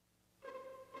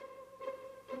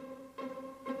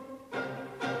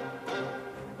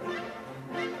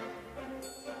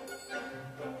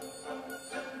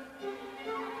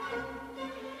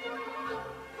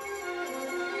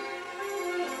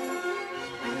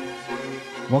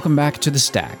Welcome back to The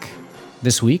Stack.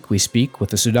 This week we speak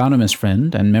with a pseudonymous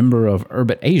friend and member of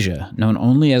Urbit Asia, known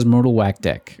only as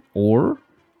mirtyl-wacdec, or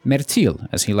Mirtyl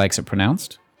as he likes it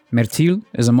pronounced. Mirtyl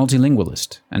is a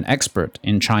multilingualist, an expert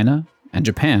in China and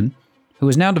Japan, who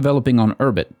is now developing on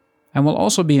Urbit, and will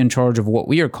also be in charge of what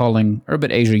we are calling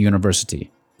Urbit Asia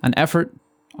University, an effort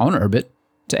on Urbit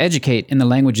to educate in the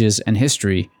languages and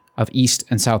history of East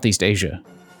and Southeast Asia.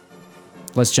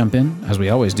 Let's jump in, as we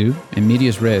always do, in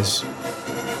medias res.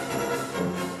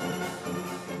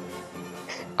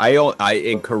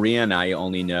 In Korean, I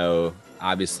only know,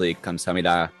 obviously,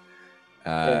 감사합니다,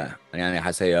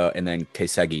 안녕하세요, and then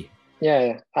keisagi.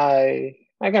 Yeah. I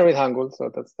can read Hangul, so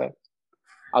that's that.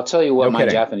 I'll tell you what No my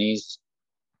kidding. Japanese.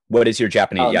 What is your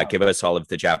Japanese? Oh, Yeah, no. give us all of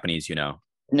the Japanese you know.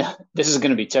 No, this is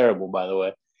going to be terrible, by the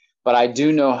way. But I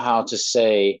do know how to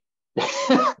say.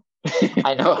 I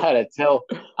know how to tell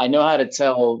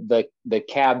the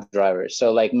cab driver.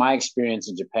 So, like my experience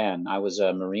in Japan, I was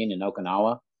a Marine in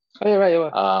Okinawa. Oh, you're right.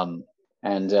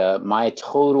 And my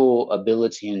total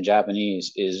ability in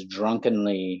Japanese is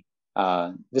drunkenly.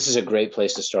 This is a great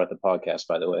place to start the podcast,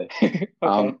 by the way.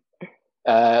 Okay.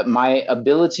 My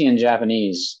ability in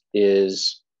Japanese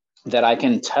is that I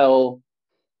can tell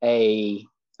a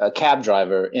cab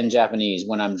driver in Japanese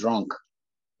when I'm drunk.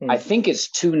 I think it's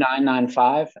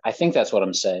 2995. I think that's what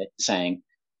I'm saying.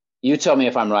 You tell me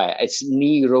if I'm right. It's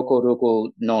ni roko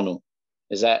roko nonu.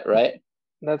 Is that right?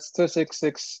 That's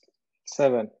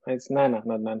 2667. It's Nana,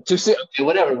 not Nan. Okay,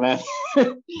 whatever, man.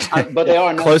 But they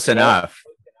are Close enough.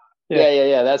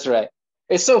 Yeah. That's right.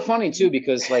 It's so funny too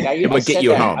because like It would get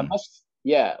you home. I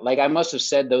must have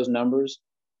said those numbers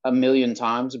a million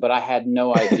times, but I had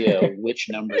no idea which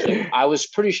numbers. I was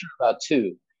pretty sure about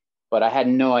two, but I had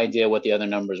no idea what the other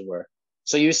numbers were.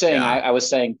 So you're saying I was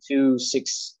saying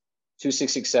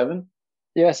 2667?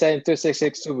 Yeah, saying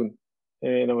 2667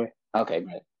 in a way. Okay,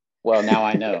 great. Well, now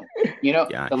I know.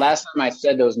 The last time I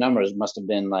said those numbers must have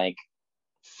been like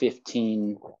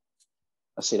 15.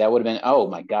 Let's see, that would have been, oh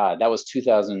my God, that was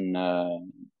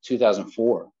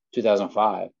 2004,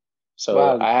 2005. So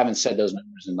Wow. I haven't said those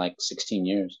numbers in like 16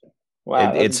 years.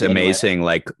 Wow, It's amazing,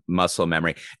 like muscle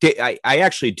memory. I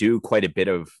actually do quite a bit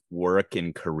of work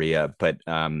in Korea, but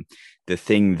the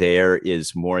thing there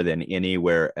is more than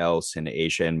anywhere else in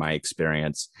Asia, in my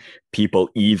experience, people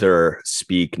either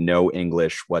speak no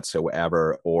English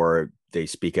whatsoever, or they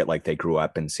speak it like they grew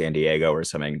up in San Diego or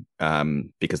something,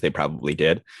 because they probably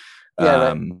did.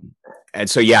 Yeah, And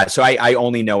so I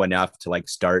only know enough to like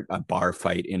start a bar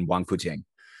fight in Wangfujing.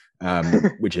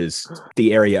 Which is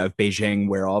the area of Beijing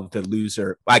where all of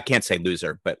the I can't say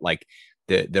loser, but like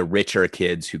the richer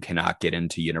kids who cannot get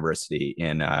into university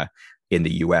in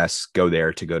the US go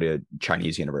there to go to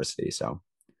Chinese university. So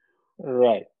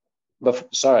right.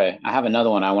 But sorry, I have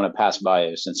another one I want to pass by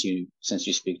you since you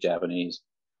speak Japanese.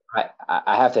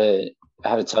 I have to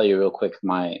tell you real quick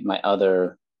my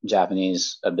other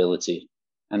Japanese ability,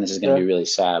 and this is going to be really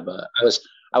sad, but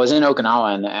I was in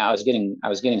Okinawa and I was getting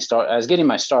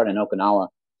my start in Okinawa,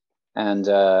 and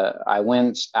I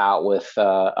went out with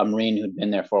a Marine who'd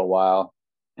been there for a while,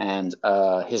 and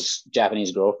his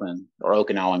Japanese girlfriend, or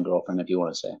Okinawan girlfriend, if you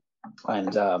want to say.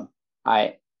 And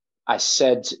I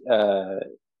said,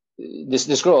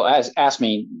 this girl asked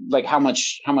me like, how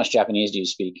much Japanese do you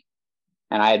speak?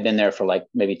 And I had been there for like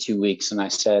maybe 2 weeks, and I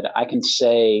said I can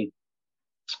say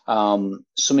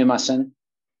sumimasen.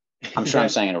 I'm sure I'm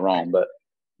saying it wrong, but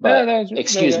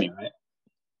excuse me, right?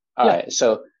 All right.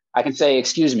 So I can say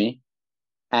excuse me,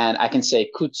 and I can say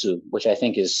kutsu, which I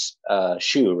think is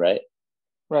shoe, right?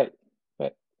 Right.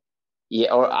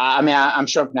 Yeah, or I'm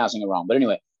sure I'm pronouncing it wrong, but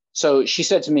anyway. So she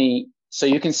said to me, so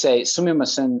you can say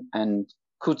sumimasen and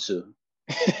kutsu,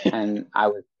 and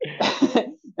I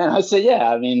said, yeah,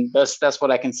 I mean that's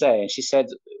what I can say. And she said,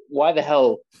 why the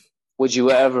hell would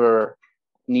you ever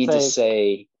need to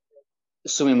say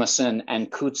sumimasen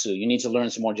and kutsu? You need to learn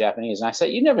some more Japanese. And I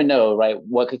said, you never know, right,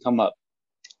 what could come up.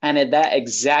 And at that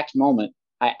exact moment,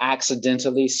 I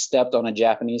accidentally stepped on a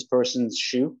Japanese person's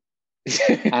shoe,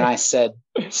 and I said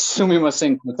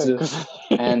sumimasen kutsu.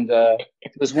 And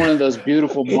it was one of those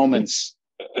beautiful moments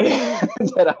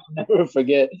that I'll never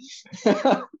forget.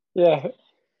 Yeah.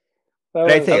 But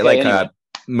I think anyway.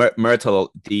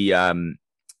 Myrtle,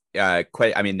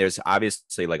 there's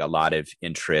obviously like a lot of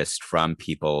interest from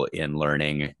people in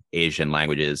learning Asian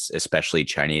languages, especially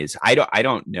Chinese. I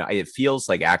don't know. It feels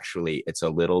like actually it's a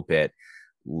little bit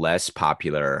less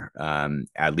popular,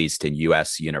 at least in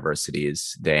US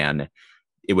universities, than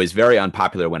it was very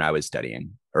unpopular when I was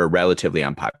studying, or relatively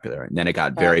unpopular. And then it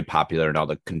got very popular in all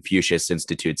the Confucius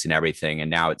institutes and everything. And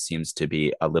now it seems to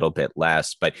be a little bit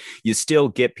less, but you still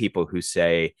get people who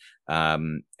say,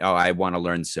 I want to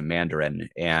learn some Mandarin.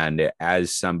 And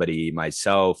as somebody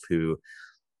myself who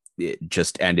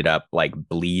just ended up like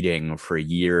bleeding for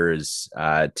years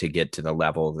to get to the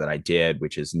level that I did,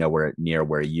 which is nowhere near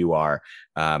where you are.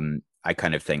 I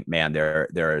kind of think, man, there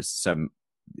are some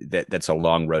that's a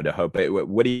long road to hope. But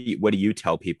what do you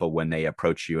tell people when they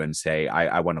approach you and say,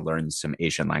 I want to learn some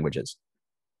Asian languages?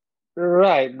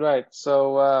 Right.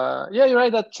 So yeah, you're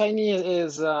right that Chinese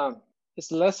is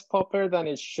less popular than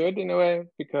it should in a way,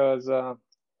 because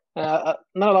not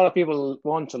a lot of people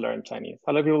want to learn Chinese.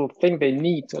 A lot of people think they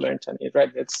need to learn Chinese,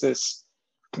 right? It's this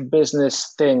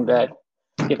business thing that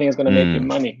you think is going to make you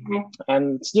money,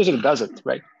 and it usually doesn't,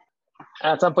 right?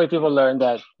 At some point, people learn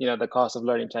that the cost of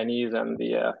learning Chinese and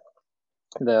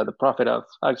the profit of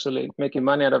actually making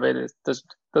money out of it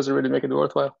doesn't really make it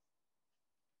worthwhile.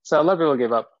 So a lot of people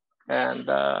give up, and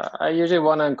I usually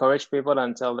want to encourage people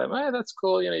and tell them, "Hey, that's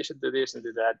cool. You should do this and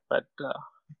do that." But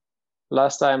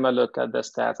last time I looked at the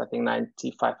stats, I think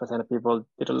 95% of people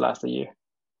didn't last a year.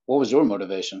 What was your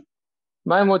motivation?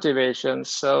 My motivation.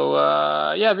 So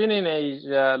I've been in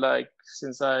Asia like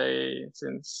since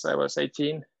I was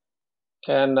 18,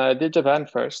 and I did Japan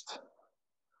first,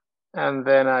 and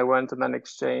then I went on an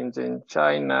exchange in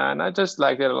China, and I just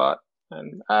liked it a lot,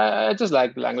 and I just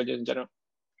like languages in general.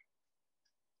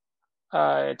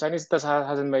 Chinese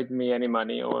hasn't made me any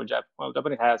money, or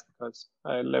Japanese has, because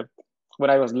when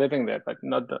I was living there, but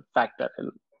not the fact that I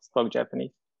spoke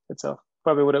Japanese itself.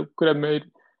 Probably could have made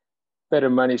better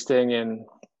money staying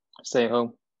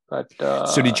home. But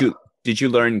so did you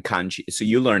learn kanji? So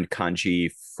you learned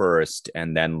kanji first,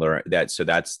 and then learn that. So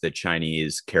that's the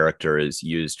Chinese characters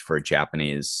used for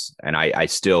Japanese, and I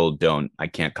still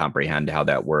can't comprehend how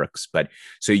that works. But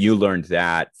so you learned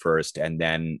that first, and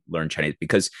then learned Chinese,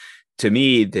 because to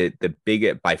me,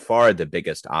 by far the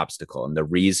biggest obstacle, and the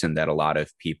reason that a lot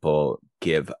of people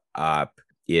give up,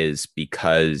 is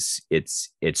because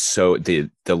it's so the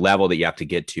level that you have to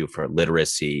get to for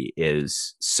literacy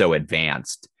is so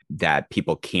advanced that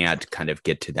people can't kind of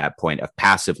get to that point of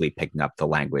passively picking up the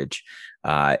language,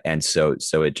 and so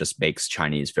it just makes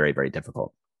Chinese very, very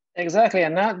difficult. Exactly,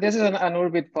 and now this is an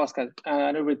Urbit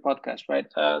podcast, right?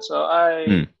 So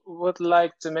I would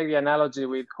like to make the analogy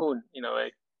with Hoon,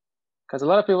 because a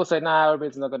lot of people say, nah,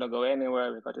 Urbit's not going to go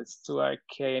anywhere because it's too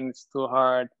arcane, it's too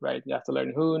hard, right? You have to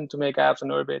learn Hoon to make apps on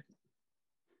Urbit.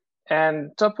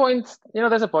 And to a point,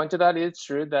 there's a point to that. It's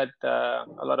true that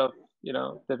a lot of,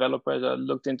 developers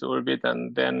looked into Urbit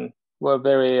and then were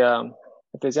very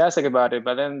enthusiastic about it.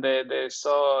 But then they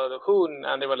saw the Hoon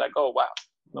and they were like, oh, wow,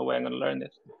 no way I'm going to learn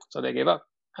this. So they gave up.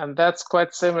 And that's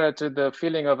quite similar to the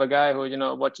feeling of a guy who,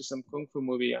 watches some Kung Fu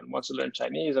movie and wants to learn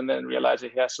Chinese and then realizes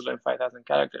he has to learn 5,000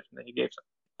 characters and then he gives up.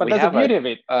 But that's the beauty of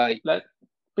it.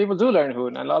 People do learn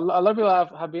Hoon, and a lot of people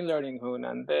have been learning Hoon,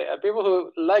 and people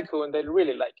who like Hoon, they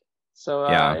really like it. So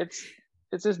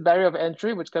it's this barrier of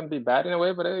entry, which can be bad in a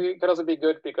way, but it can also be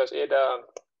good because it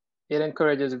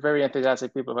encourages very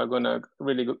enthusiastic people who are going to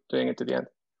really doing it to the end.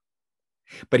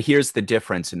 But here's the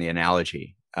difference in the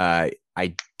analogy.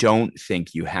 I don't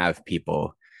think you have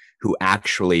people who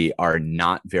actually are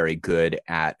not very good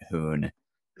at Hoon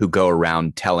who go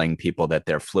around telling people that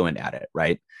they're fluent at it,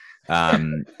 right?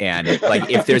 And like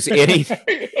if there's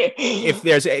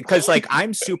because like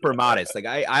I'm super modest, like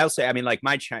I'll say, I mean, like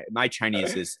my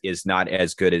Chinese is not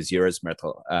as good as yours,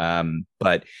 Mirtyl,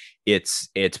 but it's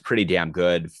pretty damn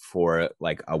good for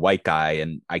like a white guy,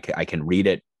 and I can read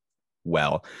it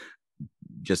well,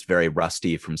 just very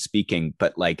rusty from speaking,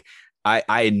 but like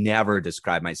I never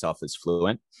describe myself as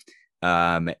fluent.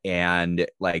 And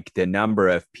like the number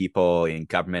of people in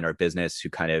government or business who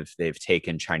they've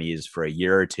taken Chinese for a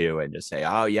year or two and just say,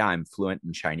 oh yeah, I'm fluent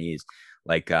in Chinese.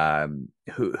 Like,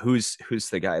 who's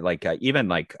the guy? Like, even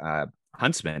like,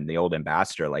 Huntsman, the old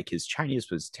ambassador, like his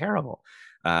Chinese was terrible.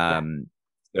 So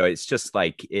it's just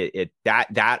like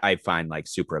that I find like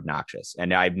super obnoxious,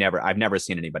 and I've never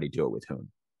seen anybody do it with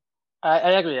Hoon.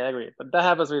 I agree, but that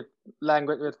happens with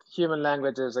human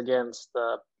languages against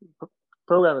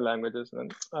programming languages.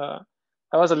 And I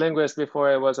was a linguist before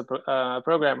I was a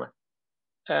programmer.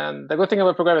 And the good thing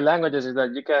about programming languages is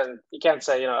that you can't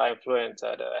say I'm fluent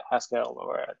at Haskell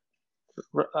or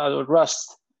at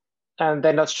Rust, and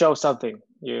then not show something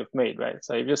you've made, right?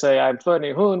 So if you say I'm fluent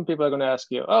in Hoon, people are going to ask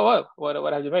you, oh well,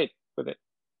 what have you made with it?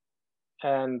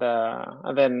 And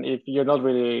then if you're not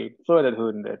really fluent at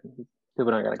Hoon, then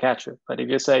people aren't going to catch it. But if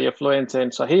you say you're fluent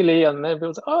in Swahili, and then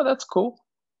people say, oh, that's cool.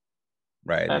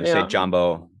 Right. And you say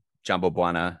Jambo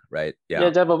Buana, right? Yeah,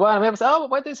 Jambo Buana. People say, oh,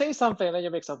 why did they say something? And then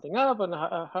you make something up, and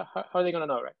how are they going to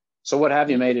know, right? So what have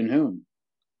you made in Hoon?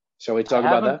 Shall we talk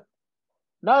about that?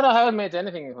 No, I haven't made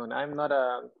anything in Hoon. I'm not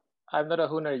I'm not a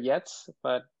hooner yet,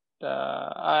 but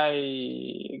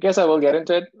I guess I will get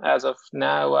into it. As of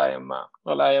now, I am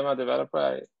a developer.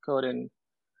 I code in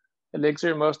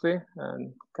Elixir mostly,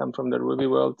 and come from the Ruby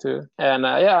world too. And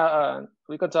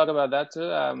we could talk about that too.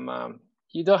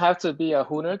 You don't have to be a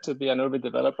hooner to be an Urbit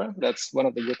developer. That's one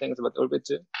of the good things about Urbit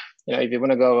too. If you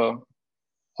want to go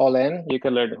all in, you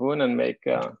can learn Hoon and make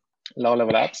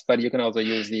low-level apps, but you can also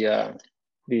use the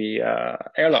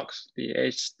airlocks, the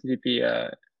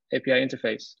HTTP API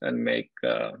interface, and you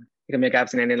can make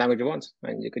apps in any language you want,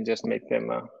 and you can just make them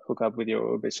hook up with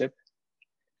your Urbit ship.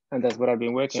 And that's what I've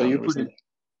been working on recently.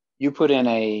 You put in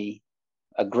a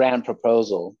grant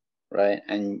proposal, right?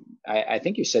 And I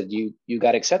think you said you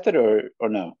got accepted or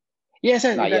no? Yes,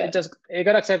 it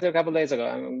got accepted a couple of days ago.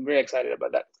 I'm very excited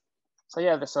about that. So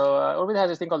Urbit has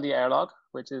this thing called the airlock,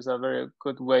 which is a very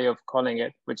good way of calling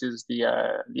it, which is the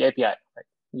API. Right?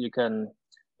 You can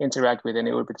interact with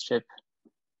any Urbit ship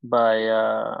by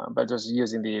just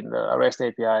using the REST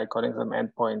API, calling some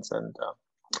endpoints, and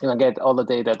you can get all the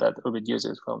data that Urbit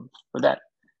uses for that.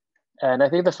 And I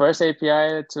think the first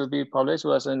API to be published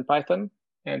was in Python,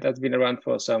 and that's been around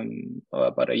for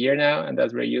about a year now, and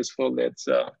that's very useful. It's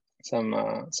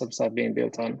some stuff being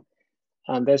built on.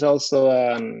 And there's also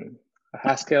a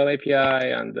Haskell API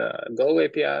and Go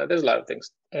API. There's a lot of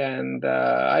things. And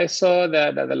I saw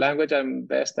that the language I'm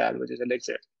best at, which is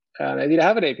Elixir, and I did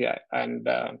have an API. And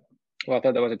I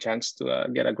thought there was a chance to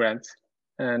get a grant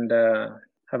and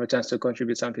have a chance to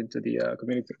contribute something to the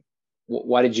community.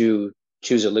 Why did you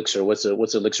choose Elixir? What's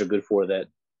Elixir good for that?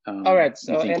 All right,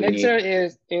 so Elixir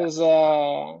is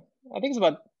I think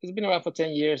it's been around for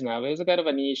 10 years now. It's a kind of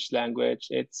a niche language.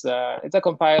 It's a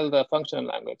compiled functional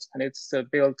language, and it's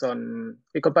built on,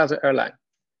 it compiles to Erlang.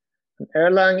 And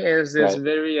Erlang is this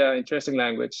very interesting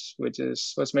language, which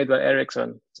was made by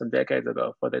Ericsson some decades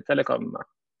ago for the telecom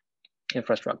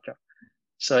infrastructure.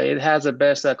 So it has the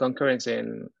best concurrency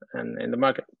in the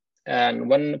market. And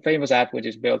one famous app which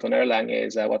is built on Erlang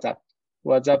is WhatsApp.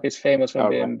 WhatsApp is famous for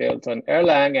being built on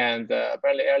Erlang, and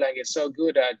apparently Erlang is so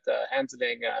good at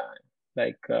handling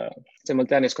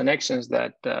simultaneous connections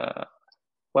that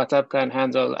WhatsApp can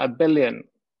handle 1 billion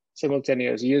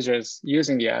simultaneous users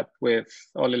using the app with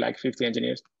only like 50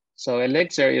 engineers. So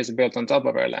Elixir is built on top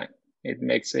of Erlang. It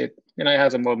makes it, it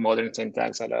has a more modern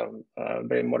syntax and a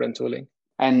very modern tooling.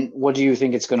 And what do you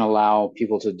think it's going to allow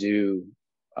people to do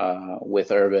with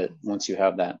Urbit once you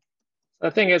have that? The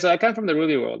thing is, I come from the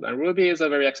Ruby world, and Ruby is a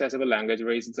very accessible language,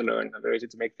 very easy to learn, and very easy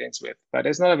to make things with. But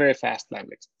it's not a very fast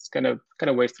language. It's kind of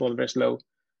wasteful, very slow.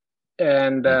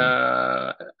 And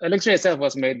Elixir itself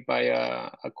was made by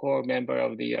a core member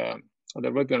of the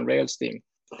Ruby on Rails team.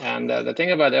 And the thing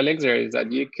about Elixir is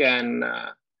that you can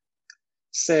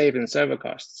save in server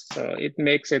costs. So it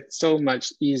makes it so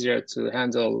much easier to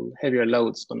handle heavier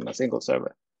loads on a single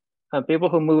server. And people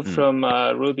who move from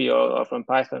Ruby or from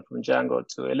Python, from Django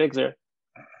to Elixir,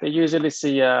 they usually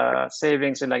see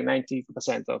savings in like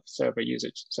 90% of server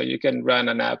usage. So you can run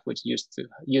an app which used to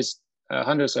use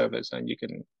 100 servers, and you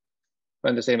can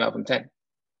run the same app on 10.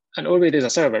 And Urbit is a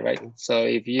server, right? So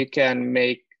if you can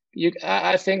make,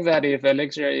 I think that if I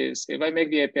make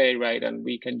the API right and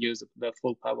we can use the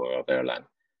full power of Erlang,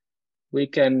 we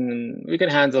can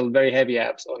handle very heavy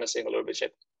apps on a single Urbit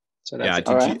chip. So that's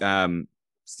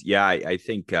I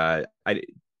think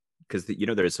because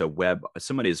there's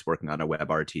somebody is working on a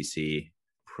WebRTC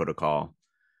protocol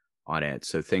on it.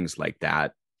 So things like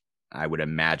that, I would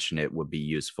imagine it would be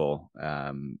useful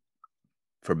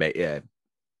for making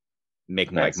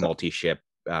like multi-ship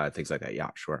things like that. Yeah,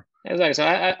 sure. Exactly. So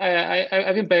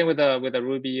I've been playing with a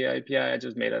Ruby API. I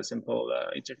just made a simple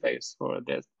interface for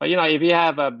this. But if you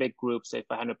have a big group, say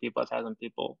 500 people, 1,000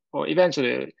 people, or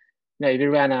eventually, if you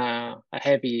ran a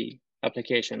heavy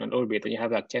application on Urbit and you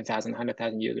have like 10,000,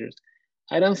 100,000 users,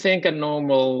 I don't think a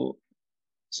normal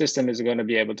system is going to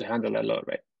be able to handle that load,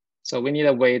 right? So we need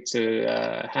a way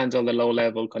to handle the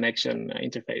low-level connection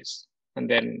interface and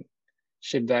then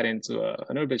ship that into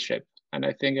an Urbit ship. And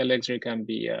I think Elixir can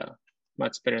be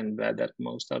much better than that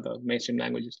most other mainstream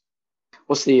languages.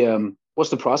 What's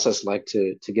the process like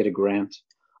to get a grant?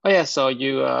 Oh yeah, so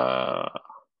you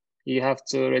have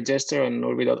to register on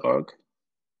urbit.org,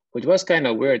 which was kind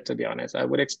of weird, to be honest. I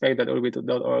would expect that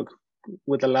urbit.org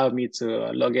would allow me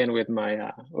to log in with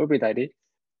my Urbit ID,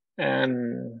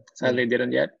 and sadly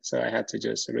didn't yet. So I had to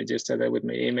just register that with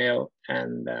my email,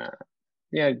 and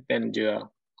then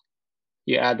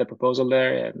you add the proposal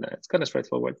there, and it's kind of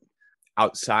straightforward.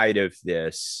 outside of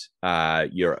this,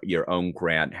 your own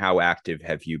grant, how active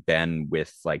have you been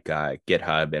with like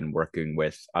GitHub and working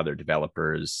with other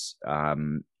developers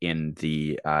in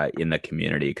the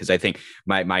community? Because I think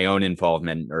my own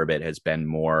involvement in Urbit has been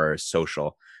more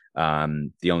social.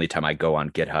 The only time I go on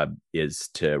GitHub is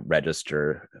to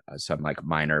register some like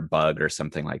minor bug or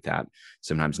something like that.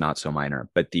 Sometimes not so minor,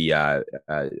 but the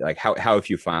like how have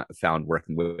you found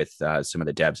working with some of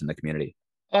the devs in the community?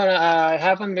 Oh, no, I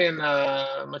haven't been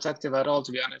much active at all,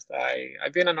 to be honest.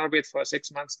 I've been on Urbit for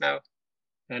 6 months now,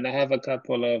 and I have a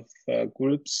couple of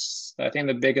groups. I think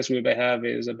the biggest group I have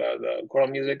is about choral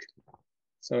music.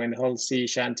 So in the whole sea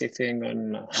shanty thing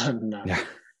on yeah.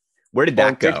 Where did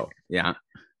that go? Yeah.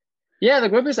 Yeah, the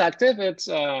group is active. It's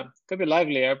could be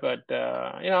livelier, but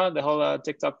the whole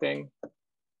TikTok thing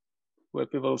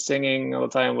with people singing all the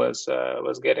time was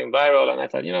getting viral, and I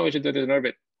thought, we should do this in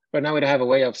Urbit. But now we don't have a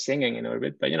way of singing in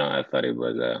Urbit. But I thought it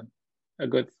was a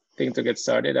good thing to get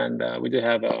started, and we do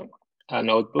have a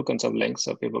notebook and some links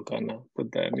so people can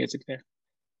put the music there.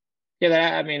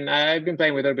 Yeah, I mean, I've been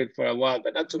playing with Urbit for a while,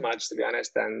 but not too much, to be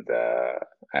honest. And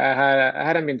I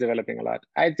hadn't been developing a lot.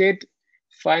 I did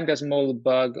find a small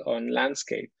bug on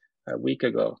landscape a week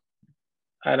ago,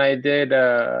 and I did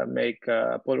make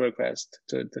a pull request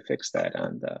to fix that.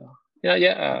 And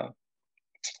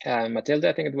Matilda,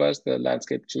 I think it was the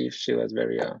landscape chief. She was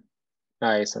very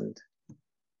nice and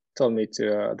told me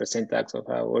to the syntax of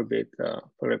how Urbit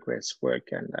pull requests work.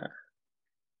 And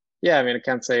I mean, I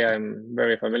can't say I'm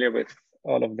very familiar with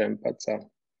all of them, but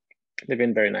they've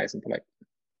been very nice and polite.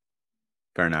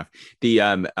 Fair enough. The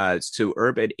so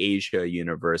Urbit Asia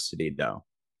University, though,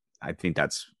 I think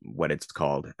that's what it's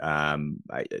called. I mean,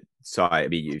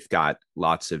 you've got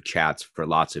lots of chats for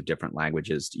lots of different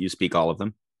languages. Do you speak all of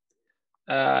them?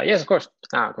 Yes, of course.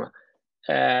 Come on.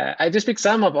 I do speak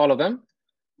some of all of them,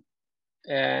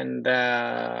 and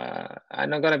I'm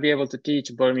not gonna be able to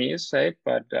teach Burmese, right?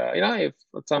 But if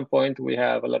at some point we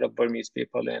have a lot of Burmese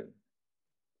people in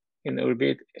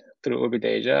Urbit through Urbit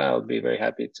Asia, I'll be very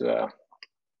happy to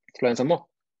learn some more.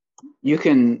 You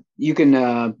can be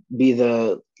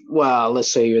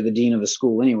let's say you're the dean of the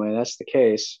school anyway. That's the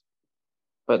case,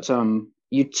 but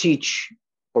you teach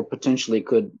or potentially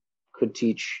could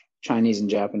teach Chinese and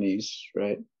Japanese,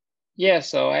 right? Yeah,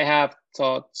 so I have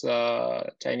taught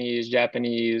Chinese,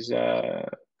 Japanese,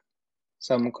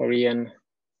 some Korean,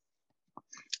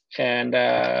 and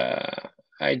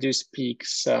I do speak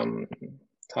some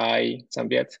Thai, some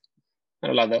Viet,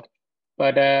 not a lot though.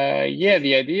 But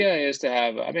the idea is to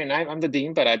have, I mean, I'm the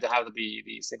dean, but I don't have to be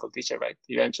the single teacher, right?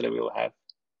 Eventually we will have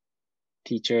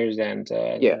teachers and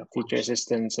teacher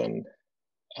assistants and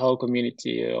a whole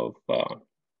community of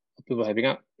people helping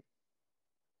out.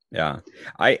 Yeah,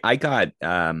 I got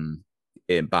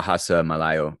in Bahasa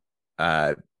Malayo,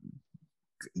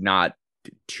 not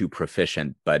too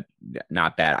proficient, but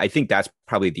not bad. I think that's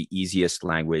probably the easiest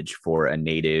language for a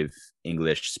native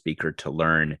English speaker to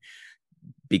learn,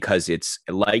 because it's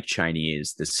like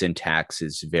Chinese. The syntax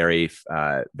is very,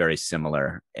 very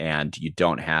similar, and you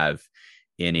don't have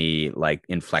any like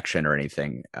inflection or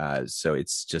anything. So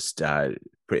it's just, and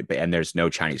there's no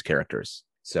Chinese characters.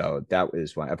 So that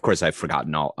was one. Of course, I've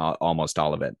forgotten almost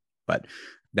all of it, but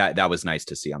that was nice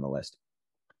to see on the list.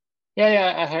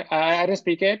 Yeah, I don't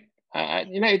speak it.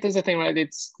 It is a thing, right?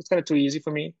 It's kind of too easy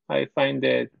for me. I find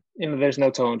that there's no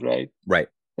tones, right? Right.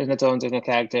 There's no tones, there's no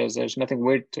characters, there's nothing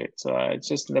weird to it. So I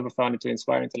just never found it too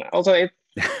inspiring to learn. Also,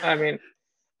 I mean,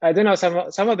 I do know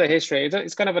some of the history.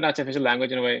 It's kind of an artificial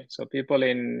language in a way. So people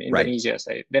in Indonesia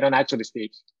say they don't actually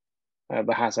speak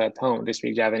Bahasa at home. They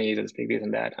speak Japanese and speak this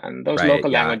and that. And those local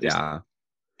languages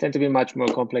tend to be much more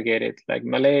complicated. Like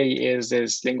Malay is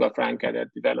this lingua franca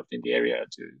that developed in the area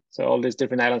too. So all these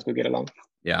different islands could get along.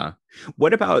 Yeah.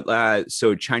 What about,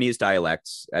 so Chinese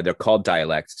dialects, they're called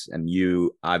dialects, and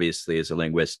you obviously as a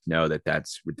linguist know that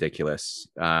that's ridiculous.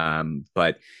 What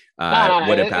about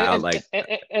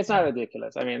it's not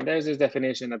ridiculous. I mean, there's this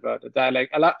definition about a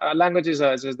dialect. Languages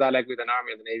are just dialect with an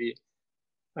army and the navy.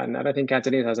 And I don't think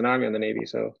Cantonese has an army and the navy,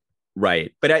 so.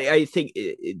 Right. But I think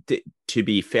to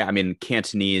be fair, I mean,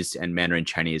 Cantonese and Mandarin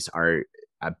Chinese are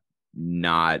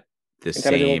not the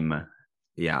same.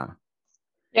 Yeah.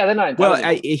 Yeah, they're not. Well,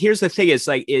 here's the thing: is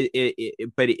like,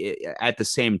 but at the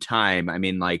same time, I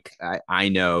mean, like, I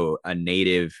know a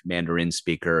native Mandarin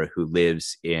speaker who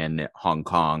lives in Hong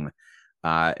Kong,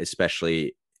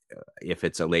 especially if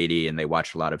it's a lady and they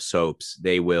watch a lot of soaps,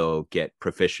 they will get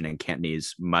proficient in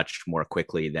Cantonese much more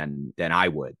quickly than I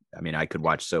would. I mean, I could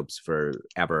watch soaps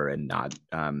forever and not.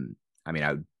 I mean,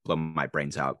 I would blow my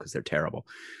brains out because they're terrible.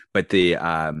 But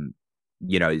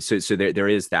so there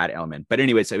is that element. But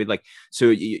anyways, I mean, like, so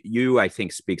you I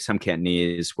think speak some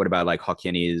Cantonese. What about like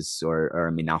Hokkien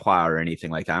or Minahua or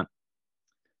anything like that?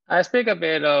 I speak a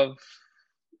bit of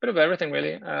everything,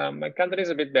 really. My Cantonese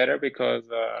is a bit better because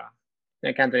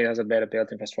Cantonese has a better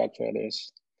built infrastructure.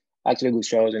 There's actually good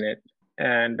shows in it,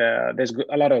 and there's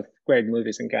a lot of great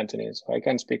movies in Cantonese. So I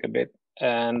can speak a bit,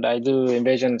 and I do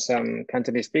envision some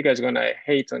Cantonese speakers gonna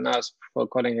hate on us for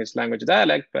calling his language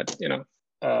dialect, but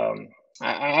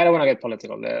I don't want to get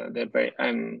political.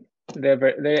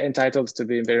 They're entitled to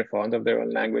be very fond of their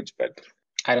own language, but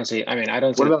I don't see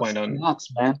the point on snacks,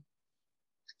 man.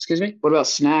 Excuse me? What about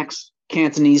snacks?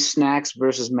 Cantonese snacks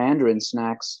versus Mandarin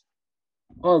snacks.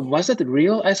 Oh, was that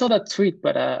real? I saw that tweet,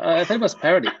 but I thought it was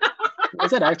parody.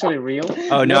 Was that actually real?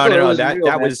 Oh no,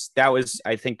 that was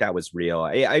I think that was real.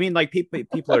 I mean, like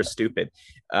people are stupid.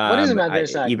 What is a Mandarin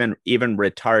snack? Even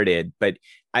retarded, but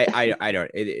I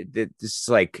don't. This is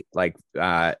like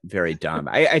very dumb.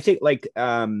 I think like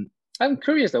I'm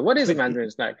curious though. What is a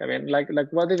Mandarin snack? I mean, like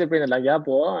what did they bring? Like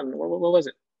yabo and what was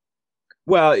it?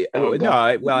 Well, yeah.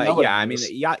 I mean,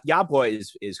 yabo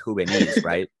is Hubinese,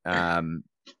 right?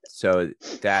 So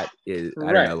that is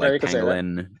I don't know, like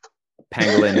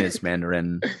pangolin is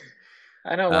Mandarin.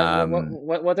 I know.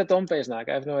 What's a tompe snack?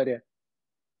 I have no idea.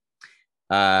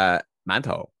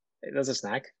 Mantou. That's a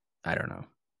snack. I don't know.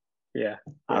 Yeah,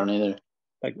 I don't either.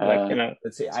 Like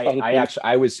let's see.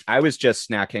 I was just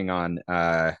snacking on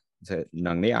the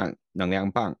能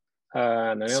量棒.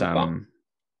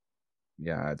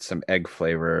 It's some egg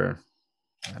flavor.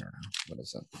 I don't know what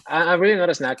is that. I'm really not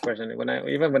a snack person. I'm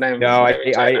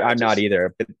not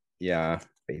either. But yeah,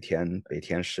 北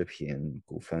田食品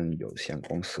股份有限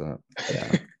公司.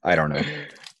 Yeah, I don't know.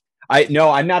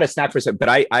 I'm not a snack person, but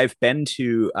I've been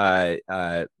to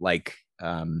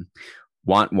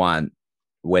Want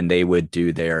when they would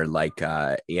do their like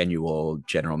annual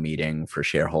general meeting for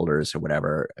shareholders or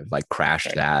whatever, like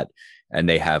crashed that, and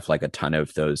they have like a ton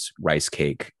of those rice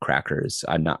cake crackers.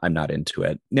 I'm not into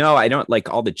it. No, I don't like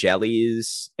all the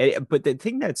jellies. But the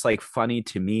thing that's like funny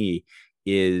to me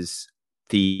is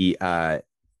the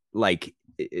like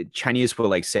Chinese will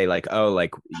like say like, oh,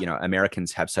 like,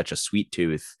 Americans have such a sweet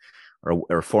tooth,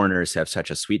 or foreigners have such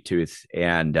a sweet tooth,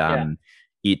 and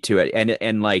eat to it,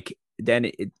 and like then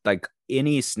it like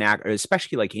any snack, or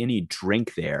especially like any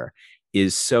drink there,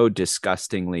 is so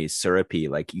disgustingly syrupy.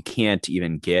 Like you can't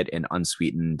even get an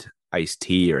unsweetened iced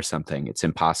tea or something. It's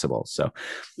impossible. So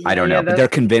I don't know, but they're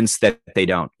convinced that they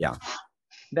don't. Yeah,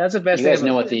 that's the best. You guys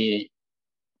know what the.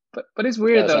 But it's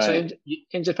weird though. So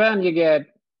in Japan,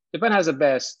 Japan has the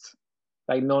best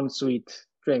like non-sweet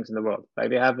drinks in the world. Like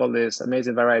they have all these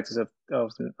amazing varieties of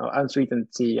unsweetened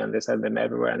tea, and they sell them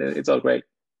everywhere, and it's all great.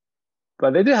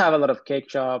 But they do have a lot of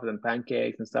cake shops and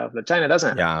pancakes and stuff that China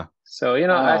doesn't. Yeah. So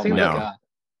I think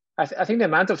I think the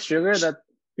amount of sugar that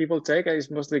people take is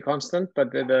mostly constant,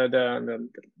 but the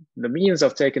means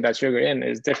of taking that sugar in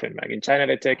is different. Like in China,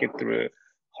 they take it through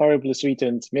horribly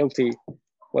sweetened milk tea,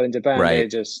 while in Japan they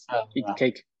just eat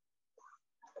cake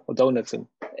or donuts. And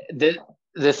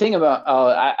the thing about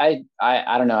I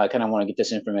don't know. I kind of want to get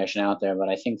this information out there, but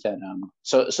I think that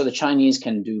so the Chinese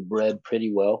can do bread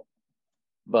pretty well.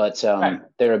 But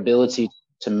their ability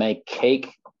to make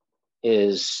cake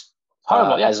is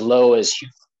as low as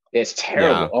it's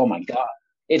terrible. Yeah. Oh my god,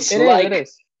 it's I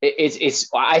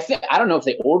don't know if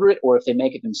they order it or if they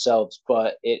make it themselves,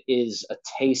 but it is a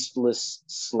tasteless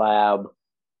slab.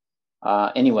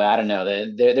 Anyway, I don't know.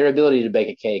 Their ability to bake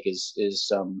a cake is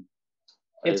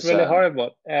it's really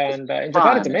horrible. And in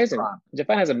Japan, it's amazing.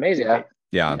 Japan has amazing cake.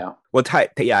 Yeah. Well,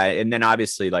 and then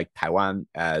obviously like Taiwan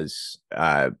as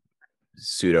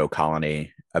pseudo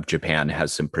colony of Japan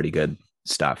has some pretty good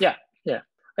stuff. Yeah.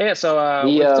 So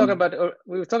we've talked about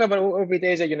Urbit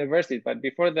Asia University, but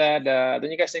before that,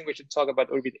 don't you guys think we should talk about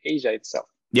Urbit Asia itself?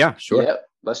 Yeah, sure. Yeah,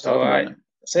 let's talk about it.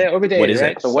 Say Urbit Asia. What is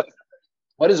right? it? So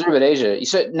what is Urbit Asia?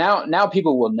 So now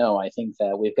people will know. I think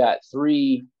that we've got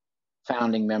 3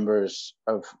 founding members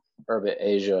of Urbit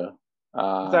Asia.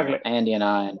 Exactly. Andy and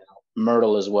I, and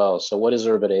Myrtle as well. So what is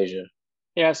Urbit Asia?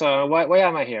 Yeah, so why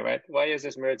am I here, right? Why is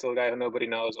this Mirtyl guy who nobody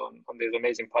knows on this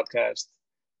amazing podcast,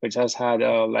 which has had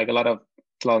like a lot of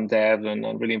clone devs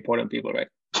and really important people, right?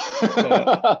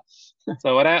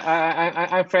 So what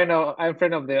I'm friend of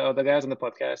the guys on the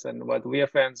podcast, and what we are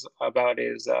friends about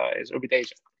is Urbit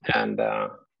Asia, and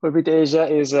Urbit Asia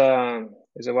is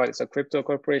what? It's a crypto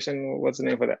corporation. What's the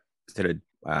name for that? Is it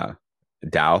a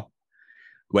DAO?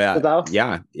 Well, DAO?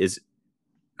 Yeah,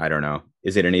 I don't know.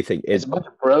 Is it anything? It's a bunch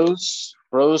of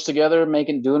bros together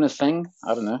doing a thing.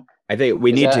 I don't know. I think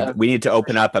we need to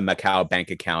open up a Macau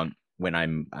bank account when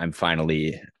I'm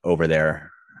finally over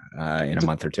there. in a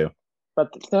month or two.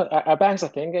 But are banks a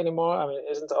thing anymore? I mean,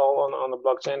 isn't it all on the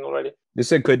blockchain already?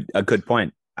 This is a good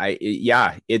point. I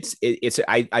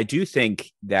do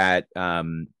think that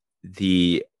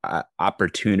the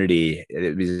opportunity,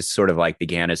 it was sort of like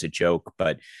began as a joke,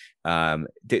 but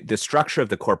the structure of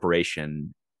the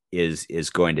corporation is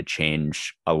going to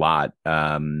change a lot.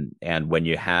 And when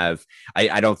you have,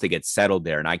 I don't think it's settled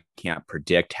there, and I can't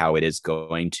predict how it is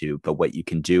going to, but what you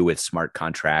can do with smart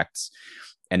contracts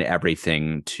and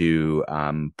everything to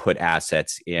put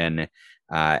assets in,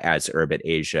 as Urbit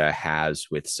Asia has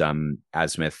with some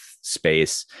azimuth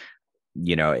space,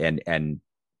 and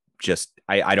just,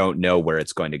 I don't know where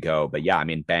it's going to go. But yeah, I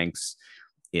mean, banks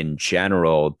in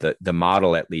general, the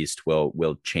model at least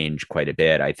will change quite a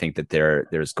bit. I think that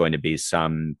there's going to be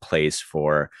some place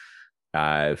for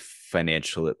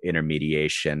financial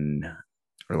intermediation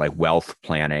or like wealth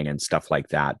planning and stuff like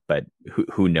that, but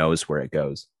who knows where it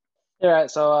goes. Yeah,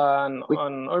 so on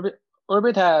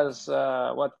Urbit has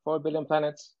 4 billion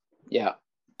planets? Yeah.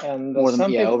 And more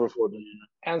than over 4 billion.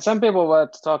 And some people were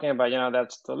talking about,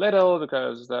 that's too little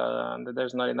because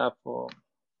there's not enough for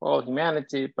all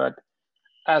humanity. But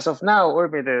as of now,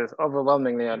 Urbit is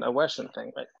overwhelmingly a Western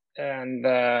thing, right? And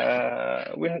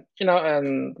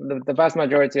and the vast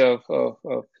majority of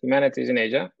humanity is in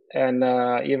Asia. And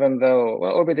even though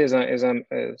Urbit is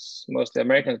mostly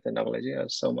American technology,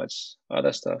 has so much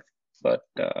other stuff. But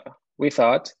we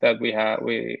thought that we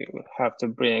have to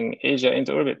bring Asia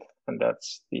into Urbit, and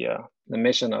that's the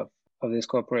mission of this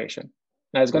corporation.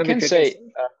 Now it's going to be say,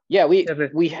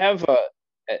 we have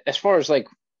as far as like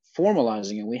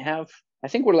formalizing it, we have, I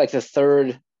think we're like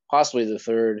possibly the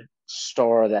third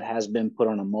star that has been put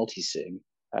on a multi-sig.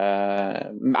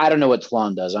 I don't know what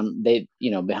Tlon does.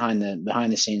 Behind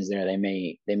the scenes there, they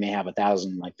may have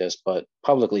 1,000 like this, but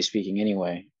publicly speaking,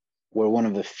 anyway, we're one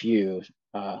of the few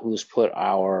who's put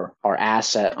our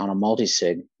asset on a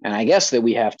multi-sig. And I guess that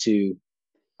we have to,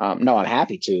 I'm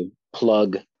happy to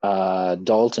plug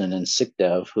Dalton and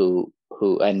SICDev, who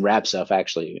and Rapsef,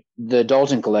 actually. The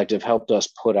Dalton Collective helped us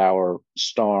put our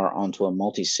star onto a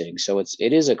multi-sig. So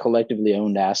it is a collectively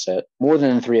owned asset, more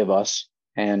than the three of us.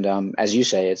 And as you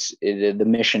say, the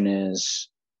mission is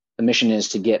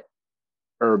to get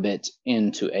Urbit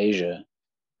into Asia.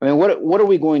 I mean, what are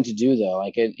we going to do though?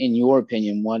 Like in your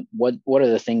opinion, what are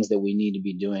the things that we need to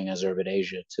be doing as Urbit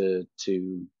Asia to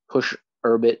push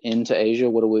Urbit into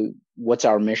Asia? What's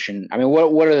our mission? I mean,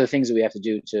 what are the things that we have to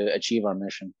do to achieve our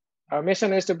mission? Our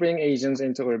mission is to bring Asians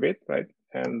into Urbit, right?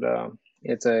 And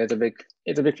it's a big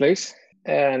place.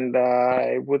 And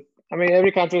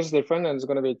every country is different, and it's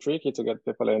going to be tricky to get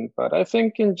people in. But I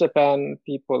think in Japan,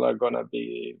 people are going to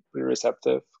be pretty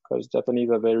receptive because Japanese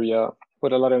are very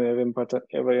put a lot of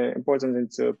importance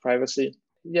into privacy.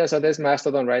 Yeah, so there's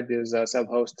Mastodon, right? There's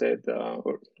self-hosted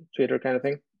Twitter kind of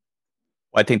thing.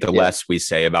 Well, I think the less we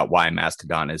say about why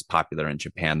Mastodon is popular in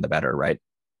Japan, the better, right?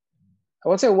 I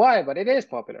won't say why, but it is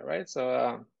popular, right?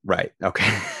 So right.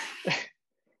 Okay.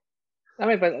 I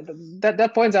mean, but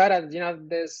that points out that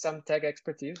there's some tech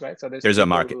expertise, right? So there's a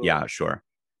market. Yeah, sure.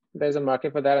 There's a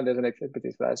market for that, and there's an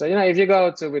expertise for that. So if you go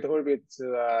with Urbit to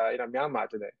Myanmar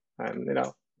today, and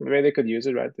maybe they could use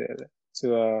it, right?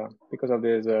 To because of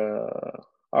this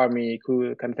army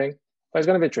coup kind of thing, but it's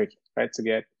going to be tricky, right? To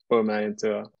get Burma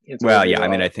into well, yeah. I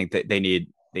mean, I think that they need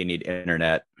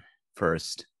internet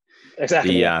first.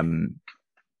 Exactly.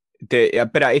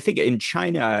 But I think in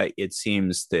China, it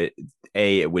seems that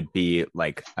it would be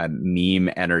like a meme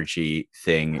energy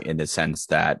thing in the sense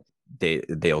that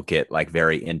they'll get like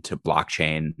very into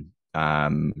blockchain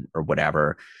or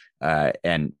whatever,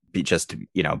 and be just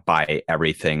buy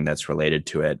everything that's related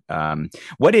to it.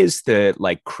 What is the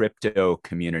like crypto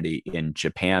community in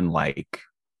Japan like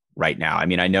right now? I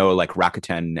mean, I know like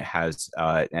Rakuten has,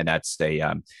 and that's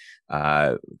a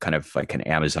kind of like an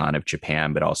Amazon of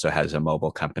Japan, but also has a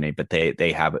mobile company. But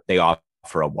they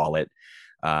offer a wallet,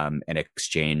 an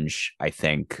exchange, I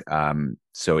think.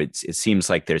 So it seems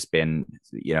like there's been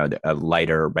a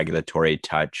lighter regulatory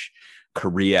touch.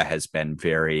 Korea has been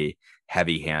very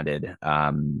heavy-handed.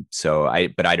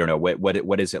 But I don't know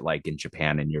what is it like in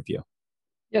Japan in your view?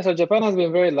 Yeah, so Japan has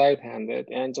been very light-handed,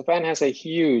 and Japan has a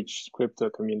huge crypto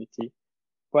community,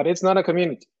 but it's not a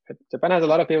community. Japan has a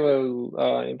lot of people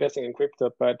investing in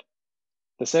crypto, but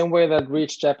the same way that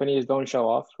rich Japanese don't show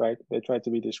off, right? They try to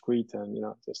be discreet and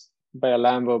just buy a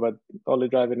Lambo, but only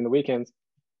drive it in the weekends.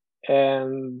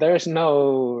 And there's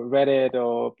no Reddit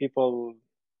or people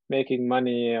making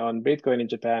money on Bitcoin in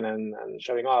Japan and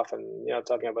showing off and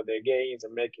talking about their gains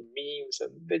and making memes,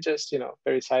 and they just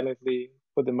very silently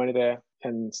put the money there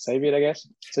and save it, I guess.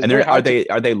 So and are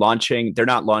they launching? They're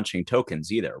not launching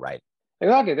tokens either, right?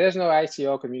 Exactly. There's no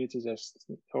ICO community just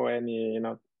or any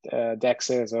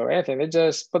dexes or anything. They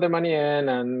just put their money in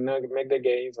and make their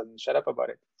gains and shut up about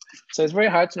it. So it's very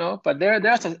hard to know. But there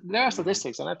are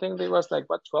statistics, and I think there was like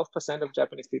 12% of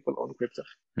Japanese people own crypto,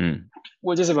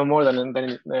 which is even more than in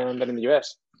the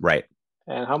US. Right.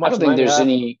 And how much? I don't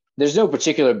think there's no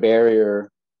particular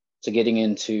barrier to getting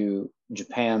into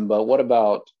Japan. But what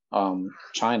about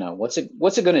China? What's it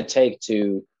going to take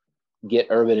to get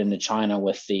Urbit into China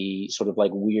with the sort of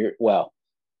like weird, with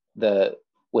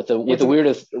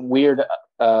the weird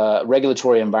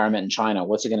regulatory environment in China?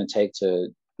 What's it going to take to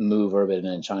move Urbit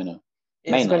into China?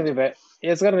 It's going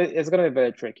to be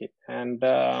very tricky, and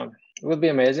it would be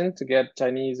amazing to get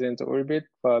Chinese into Urbit,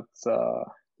 but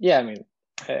yeah, I mean,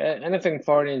 anything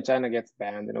foreign in China gets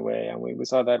banned in a way, and we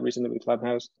saw that recently with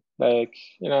Clubhouse. Like,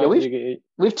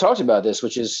 we've talked about this,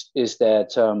 which is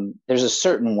that there's a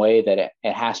certain way that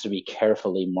it has to be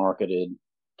carefully marketed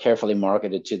to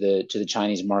the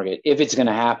Chinese market if it's going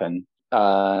to happen.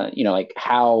 Like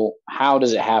how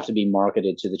does it have to be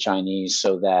marketed to the Chinese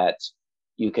so that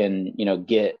you can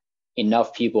get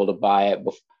enough people to buy it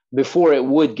before it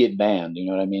would get banned? You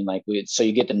know what I mean? Like so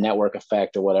you get the network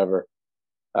effect or whatever.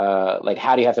 Like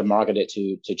how do you have to market it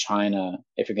to China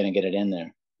if you're going to get it in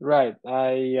there? Right.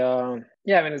 I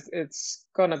mean, it's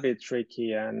gonna be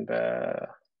tricky, and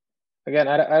again,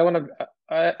 I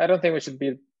don't think we should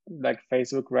be like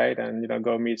Facebook, right? And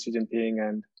go meet Xi Jinping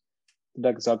and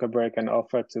Doug Zuckerberg and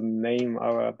offer to name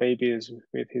our babies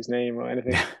with his name or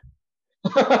anything.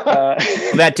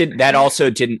 That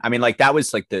also didn't. I mean, like that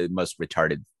was like the most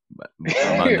retarded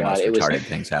among the most retarded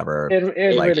things ever. It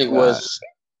really was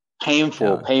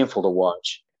painful to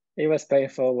watch. It was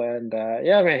painful, and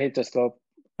I mean, he just got.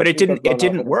 But it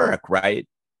didn't work, right?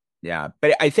 Yeah.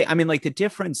 But I think, I mean, like the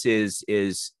difference is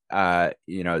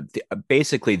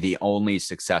basically the only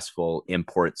successful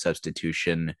import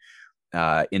substitution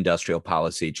industrial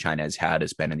policy China has had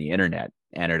has been in the internet,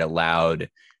 and it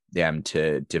allowed them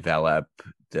to develop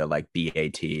the like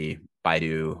BAT,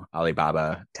 Baidu,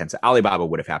 Alibaba, Tencent. Alibaba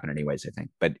would have happened anyways, I think.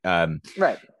 But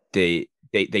right. They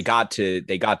got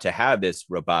to have this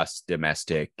robust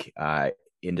domestic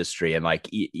industry, and like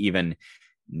even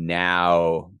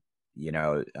now,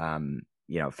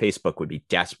 Facebook would be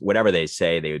desperate. Whatever they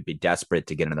say, they would be desperate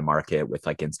to get into the market with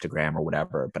like Instagram or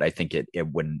whatever. But I think it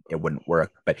wouldn't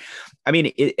work. But I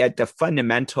mean, at the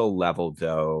fundamental level,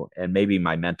 though, and maybe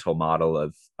my mental model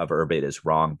of Urbit is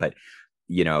wrong, but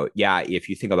if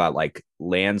you think about like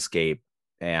landscape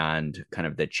and kind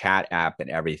of the chat app and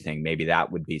everything, maybe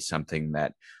that would be something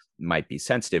that might be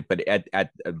sensitive. But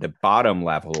at the bottom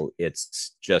level,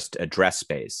 it's just address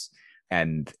space.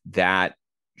 And that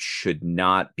should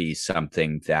not be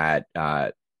something that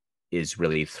is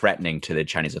really threatening to the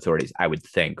Chinese authorities, I would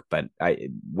think. But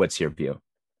what's your view?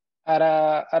 At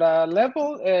a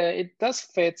level, it does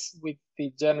fit with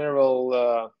the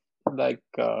general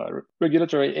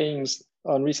regulatory aims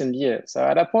on recent years. So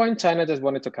at a point, China just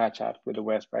wanted to catch up with the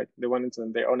West, right? They wanted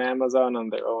their own Amazon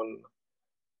and their own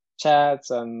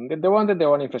chats, and they wanted their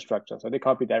own infrastructure. So they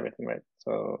copied everything, right?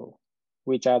 So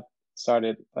WeChat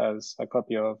started as a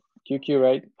copy of QQ,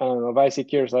 right? Of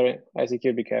ICQ, sorry.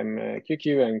 ICQ became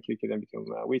QQ, and QQ then became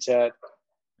WeChat.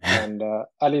 And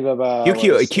Alibaba.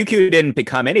 QQ didn't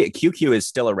become any. QQ is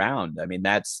still around. I mean,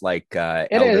 that's like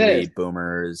elderly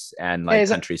boomers and like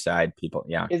countryside people.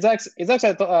 Yeah, it's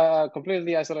actually a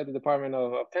completely isolated department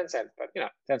of Tencent, but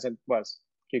Tencent was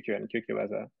QQ, and QQ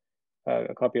was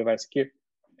a copy of ICQ.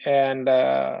 And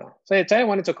so China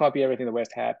wanted to copy everything the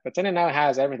West had, but China now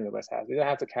has everything the West has. They don't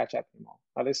have to catch up anymore.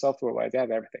 At least software-wise, they have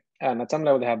everything. And at some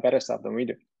level, they have better stuff than we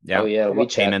do. Yeah,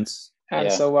 WeChat. Payments. And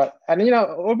so what? And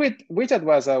Urbit, WeChat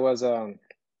was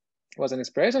an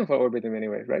inspiration for Urbit in many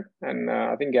ways, right? And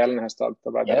I think Galen has talked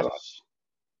about that a lot.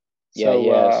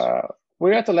 So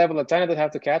we're at the level that China doesn't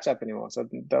have to catch up anymore. So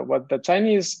what the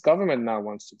Chinese government now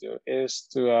wants to do is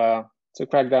to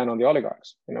crack down on the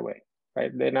oligarchs in a way,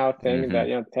 right? They now think that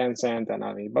Tencent and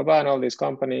Alibaba and all these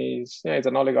companies, it's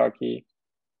an oligarchy,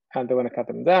 and they want to cut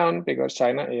them down because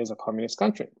China is a communist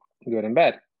country, good and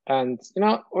bad. And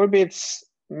Urbit's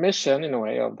mission in a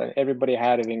way of that everybody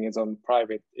having its own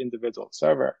private individual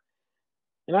server,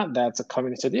 that's a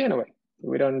communist idea in a way.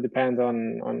 We don't depend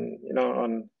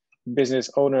on business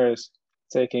owners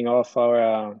taking off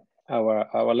our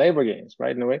labor gains,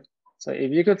 right, in a way. So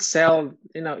if you could sell,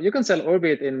 you can sell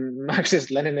Urbit in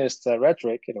Marxist-Leninist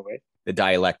rhetoric in a way. The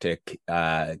dialectic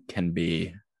can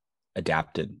be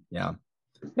adapted. Yeah.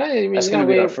 No, I mean, that's going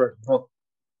to be our first book.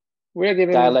 We're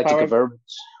giving dialectic power. of Urbit.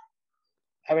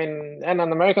 I mean, and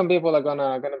American people are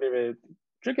gonna be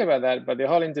tricky about that. But the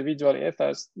whole individual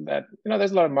ethos that,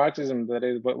 there's a lot of Marxism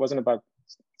that wasn't about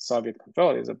Soviet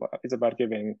control. It's about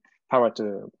giving power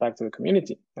back to the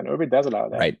community, and Urbit does allow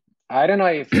that. Right. I don't know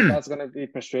if that's going to be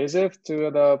persuasive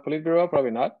to the Politburo,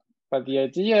 probably not. But the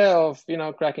idea of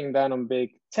cracking down on big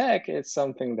tech is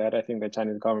something that I think the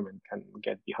Chinese government can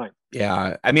get behind.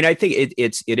 Yeah, I mean, I think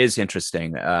it is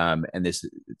interesting, and this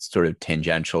it's sort of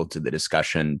tangential to the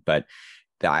discussion, but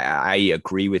I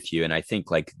agree with you, and I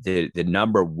think like the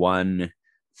number one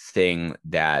thing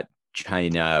that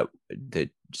China, that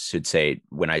should say,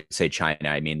 when I say China,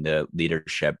 I mean the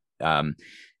leadership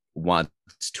wants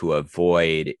to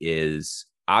avoid is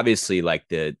obviously like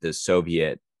the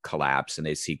Soviet collapse, and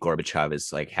they see Gorbachev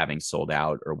as like having sold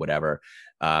out or whatever.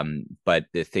 But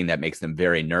the thing that makes them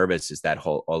very nervous is that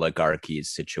whole oligarchy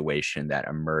situation that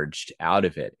emerged out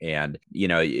of it. And,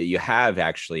 you have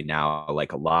actually now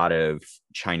like a lot of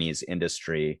Chinese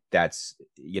industry that's,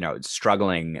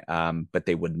 struggling, but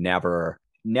they would never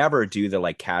do the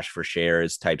like cash for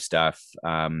shares type stuff,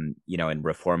 and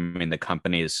reforming the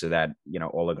companies so that,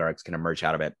 oligarchs can emerge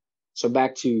out of it. So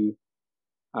back to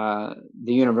the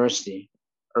university,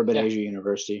 Urbit Asia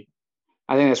University.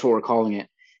 I think that's what we're calling it.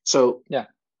 So yeah,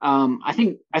 I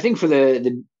think for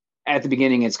the at the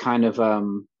beginning, it's kind of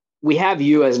we have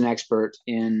you as an expert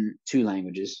in 2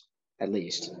 languages, at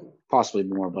least, possibly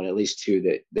more, but at least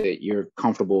 2 that you're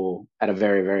comfortable at a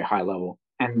very, very high level.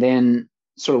 And then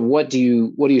sort of what do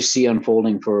you see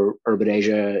unfolding for Urbit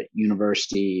Asia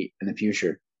University in the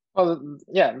future? Well,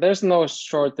 yeah, there's no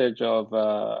shortage of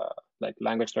like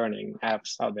language learning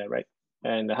apps out there, right?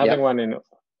 And having one in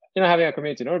having a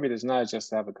community in Urbit is not just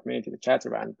to have a community to chat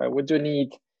around, but we do need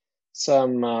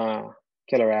some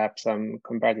killer apps, some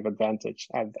comparative advantage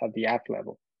at the app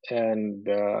level. And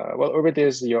Urbit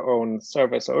is your own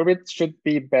service, so Urbit should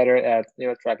be better at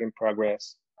tracking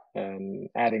progress and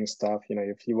adding stuff.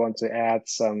 If you want to add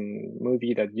some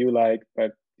movie that you like,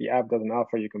 but the app doesn't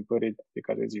offer, you can put it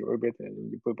because it's your Urbit, and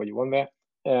you put what you want there.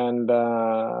 And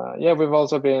we've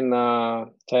also been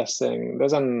testing.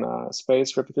 There's an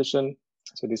space repetition.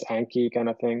 So this Anki kind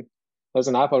of thing. There's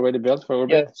an app already built for Urbit.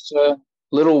 Yeah, so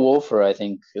Little Wolfer, I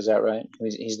think, is that right?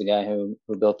 He's the guy who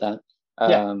built that.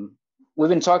 We've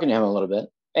been talking to him a little bit.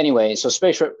 Anyway, so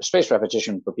space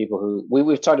repetition for people who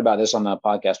we've talked about this on the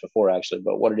podcast before, actually.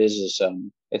 But what it is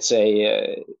it's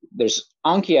there's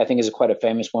Anki, I think, is quite a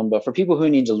famous one. But for people who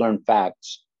need to learn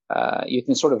facts, you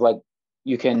can sort of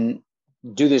you can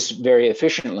do this very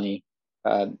efficiently.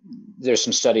 There's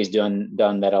some studies done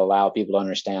that allow people to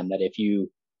understand that if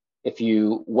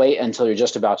you wait until you're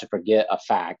just about to forget a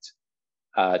fact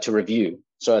to review,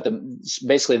 so at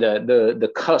basically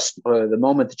the cusp or the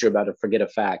moment that you're about to forget a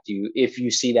fact, if you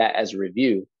see that as a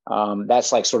review,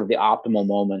 that's like sort of the optimal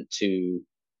moment to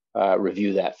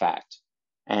review that fact.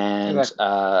 And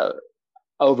exactly.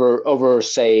 Over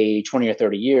say 20 or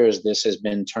 30 years, this has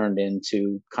been turned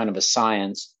into kind of a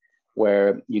science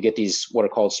where you get these what are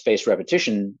called space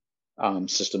repetition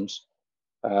systems.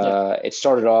 It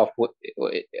started off with,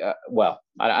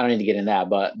 I don't need to get into that,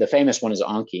 but the famous one is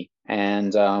Anki.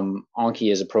 And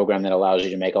Anki is a program that allows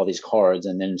you to make all these cards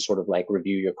and then sort of like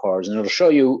review your cards. And it'll show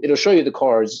you the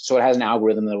cards. So it has an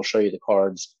algorithm that will show you the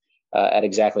cards at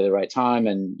exactly the right time.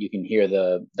 And you can hear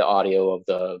the audio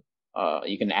of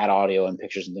you can add audio and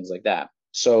pictures and things like that.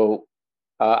 So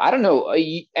I don't know,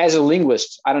 as a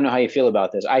linguist, I don't know how you feel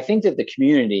about this. I think that the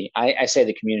community, I say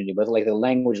the community, but like the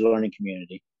language learning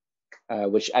community,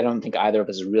 which I don't think either of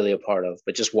us is really a part of,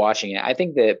 but just watching it, I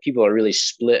think that people are really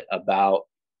split about,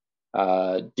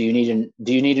 do you need an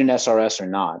SRS or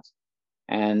not?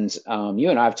 And you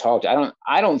and I have talked,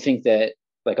 I don't think that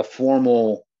like a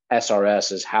formal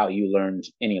SRS is how you learned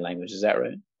any language. Is that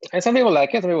right? And some people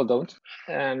like it, some people don't.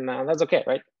 And that's okay,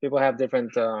 right? People have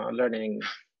different learning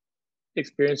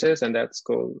experiences, and that's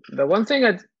cool. The one thing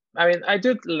I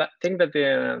do think that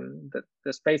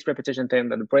the space repetition thing,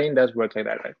 that the brain does work like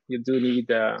that, right? You do need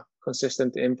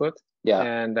consistent input,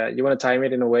 and you want to time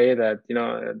it in a way that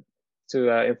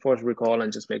to enforce recall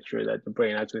and just make sure that the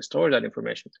brain actually stores that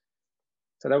information.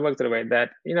 So that works in a way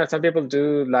that some people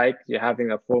do like you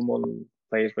having a formal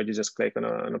place where you just click on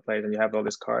a place and you have all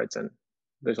these cards and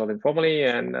there's all informally.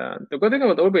 And the good thing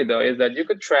about Urbit though is that you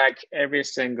could track every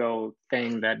single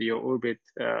thing that your Urbit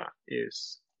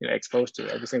is exposed to,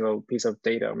 every single piece of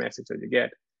data or message that you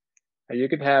get. And you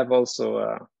could have also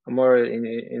a more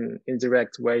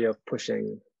indirect way of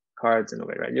pushing cards in a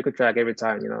way, right? You could track every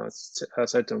time a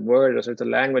certain word or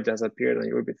certain language has appeared on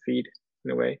your Urbit feed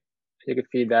in a way. You could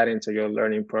feed that into your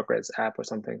learning progress app or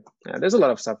something. There's a lot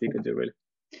of stuff you could do, really.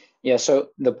 Yeah. So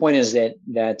the point is that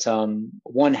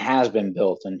one has been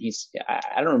built, and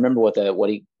I don't remember what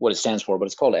it stands for, but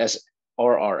it's called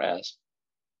SRRS,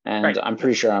 and Right. I'm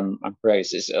pretty sure I'm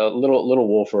correct. It's a little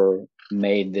Wolfer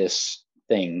made this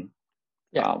thing,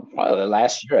 probably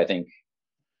last year, I think,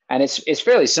 and it's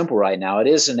fairly simple right now. It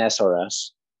is an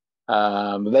SRS.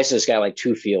 Basically, it's got like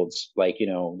two fields, like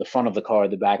the front of the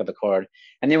card, the back of the card,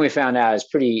 and then we found out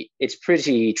it's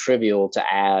pretty trivial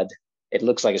to add. It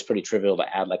looks like it's pretty trivial to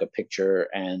add like a picture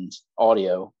and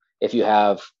audio. If you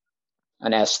have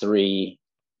an S3,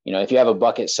 if you have a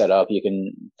bucket set up, you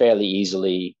can fairly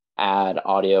easily add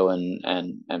audio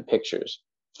and pictures.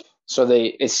 So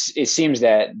it seems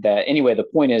that anyway, the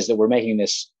point is that we're making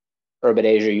this Urbit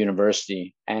Asia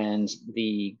University, and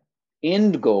the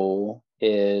end goal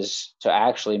is to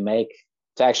actually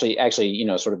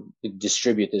sort of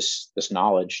distribute this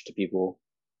knowledge to people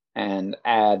and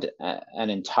add an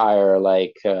entire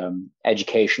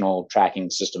educational tracking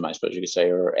system, I suppose you could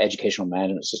say, or educational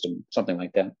management system, something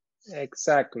like that.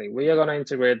 Exactly. We are going to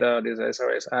integrate this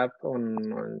SRS app on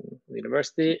the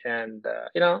university, and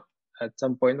at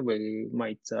some point we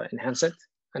might enhance it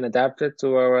and adapt it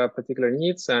to our particular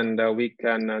needs, and we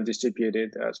can distribute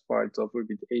it as part of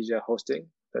Urbit Asia hosting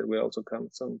that will also come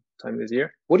sometime this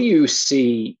year. What do you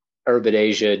see Urbit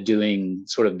Asia doing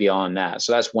sort of beyond that?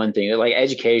 So that's one thing, like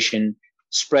education,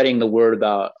 spreading the word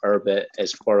about Urbit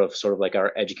as part of sort of like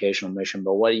our educational mission.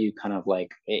 But what do you kind of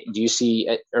do you see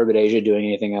Urbit Asia doing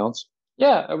anything else?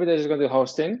 Yeah, Urbit Asia is going to do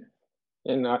hosting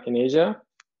in Asia,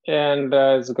 and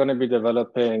it's going to be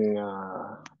developing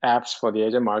apps for the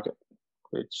Asia market,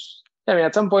 which,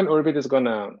 at some point Urbit is going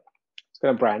to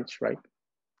branch, right?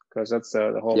 Because that's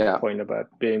the whole point about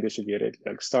being distributed.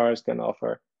 Like stars can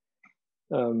offer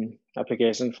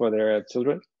applications for their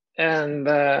children, and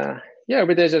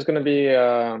Urbit Asia is going to be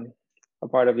a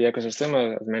part of the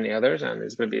ecosystem as many others, and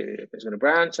it's going to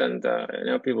branch, and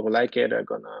people who like it are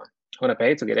going to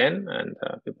pay to get in, and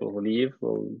people who leave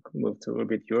will move to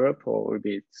Urbit Europe or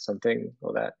Urbit something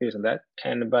or that, this and that.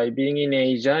 And by being in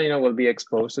Asia, we'll be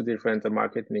exposed to different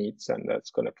market needs, and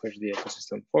that's going to push the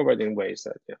ecosystem forward in ways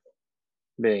that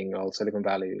being all Silicon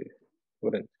Valley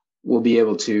wouldn't. We'll be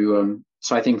able to.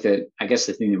 So I think that, I guess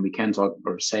the thing that we can talk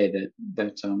or say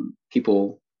that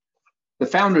people, the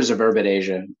founders of Urbit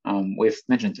Asia, we've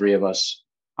mentioned three of us.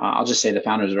 I'll just say the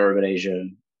founders of Urbit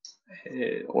Asia,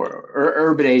 or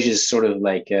Urbit Asia is sort of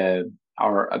like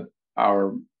our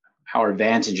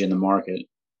advantage in the market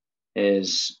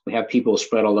is we have people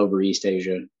spread all over East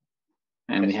Asia,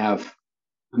 and we have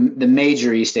the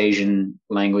major East Asian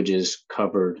languages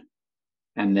covered.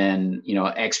 And then,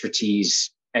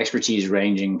 expertise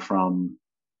ranging from,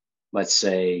 let's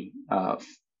say,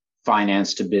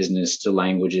 finance to business to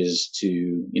languages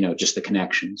to, just the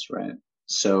connections, right?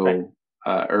 So,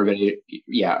 right.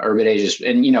 Urbit Asia,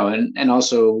 and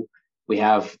also we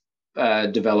have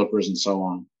developers and so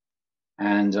on.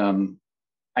 And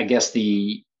I guess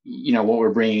what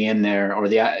we're bringing in there, or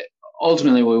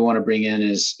ultimately what we want to bring in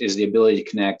is the ability to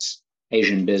connect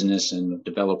Asian business and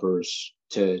developers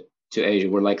to Asia.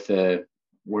 We're like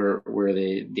we're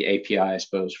the API, I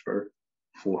suppose, for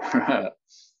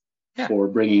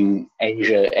bringing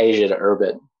Asia to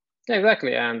Urbit. Yeah,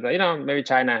 exactly. And maybe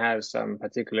China has some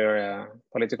particular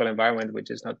political environment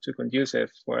which is not too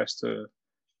conducive for us to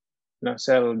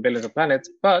sell billions of planets.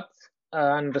 But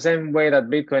in the same way that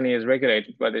Bitcoin is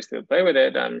regulated, but they still play with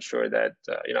it, I'm sure that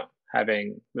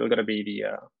we're going to be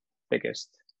the biggest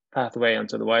pathway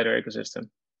onto the wider ecosystem.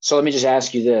 So let me just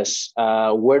ask you this: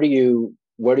 where do you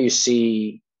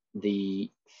see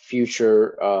the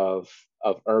future of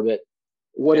Urbit?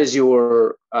 What is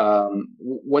your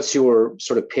what's your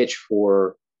sort of pitch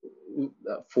for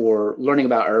learning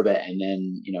about Urbit and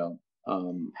then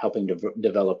helping to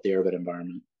develop the Urbit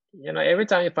environment? Every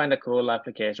time you find a cool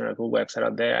application or a cool website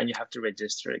out there, and you have to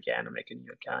register again and make a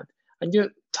new account, and you're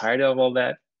tired of all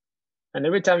that, and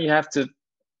every time you have to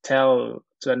tell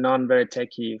to a non-very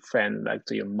techie friend, like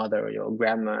to your mother or your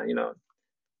grandma,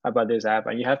 about this app,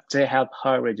 and you have to help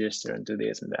her register and do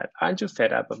this and that. Aren't you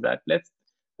fed up of that?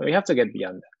 We have to get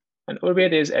beyond that. And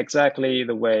Urbit is exactly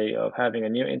the way of having a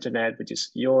new internet, which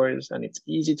is yours, and it's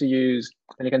easy to use,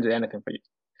 and it can do anything for you.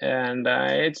 And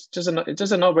it's just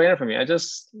a no-brainer for me. I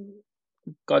just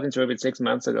got into Urbit 6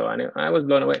 months ago, and I was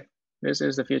blown away. This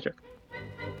is the future.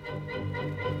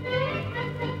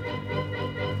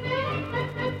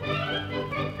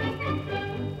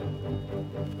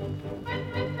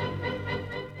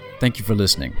 Thank you for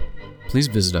listening. Please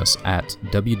visit us at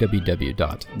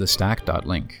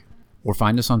www.thestack.link or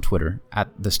find us on Twitter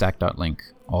at thestack.link,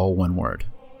 all one word.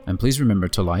 And please remember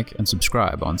to like and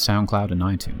subscribe on SoundCloud and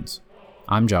iTunes.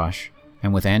 I'm Josh,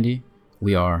 And with Andy,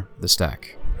 we are The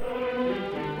Stack.